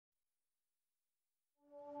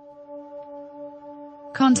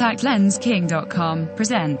ContactLensKing.com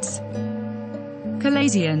presents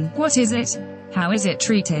Chalazion. What is it? How is it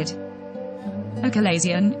treated? A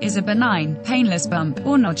chalazion is a benign, painless bump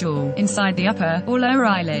or nodule inside the upper or lower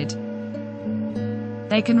eyelid.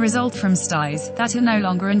 They can result from styes that are no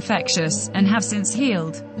longer infectious and have since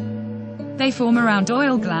healed. They form around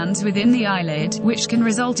oil glands within the eyelid, which can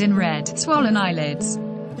result in red, swollen eyelids.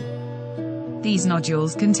 These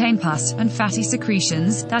nodules contain pus and fatty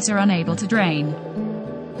secretions that are unable to drain.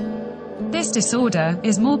 This disorder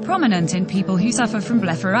is more prominent in people who suffer from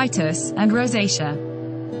blepharitis and rosacea.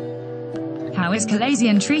 How is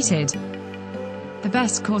chalazion treated? The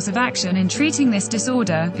best course of action in treating this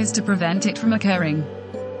disorder is to prevent it from occurring.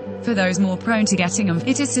 For those more prone to getting them,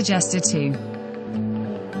 it is suggested to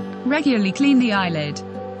regularly clean the eyelid,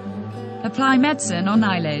 apply medicine on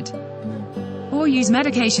eyelid, or use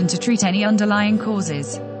medication to treat any underlying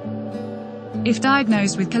causes. If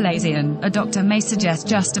diagnosed with chalazion, a doctor may suggest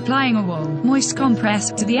just applying a warm, moist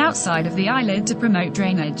compress to the outside of the eyelid to promote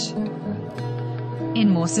drainage.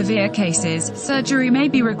 In more severe cases, surgery may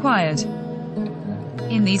be required.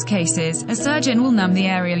 In these cases, a surgeon will numb the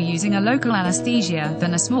area using a local anesthesia,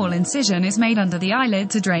 then a small incision is made under the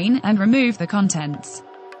eyelid to drain and remove the contents.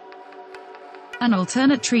 An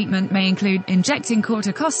alternate treatment may include injecting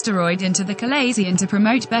corticosteroid into the chalazion to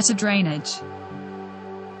promote better drainage.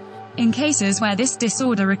 In cases where this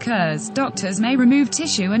disorder occurs, doctors may remove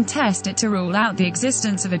tissue and test it to rule out the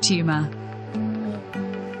existence of a tumor.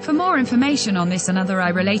 For more information on this and other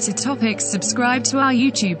eye-related topics, subscribe to our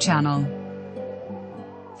YouTube channel.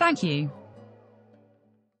 Thank you.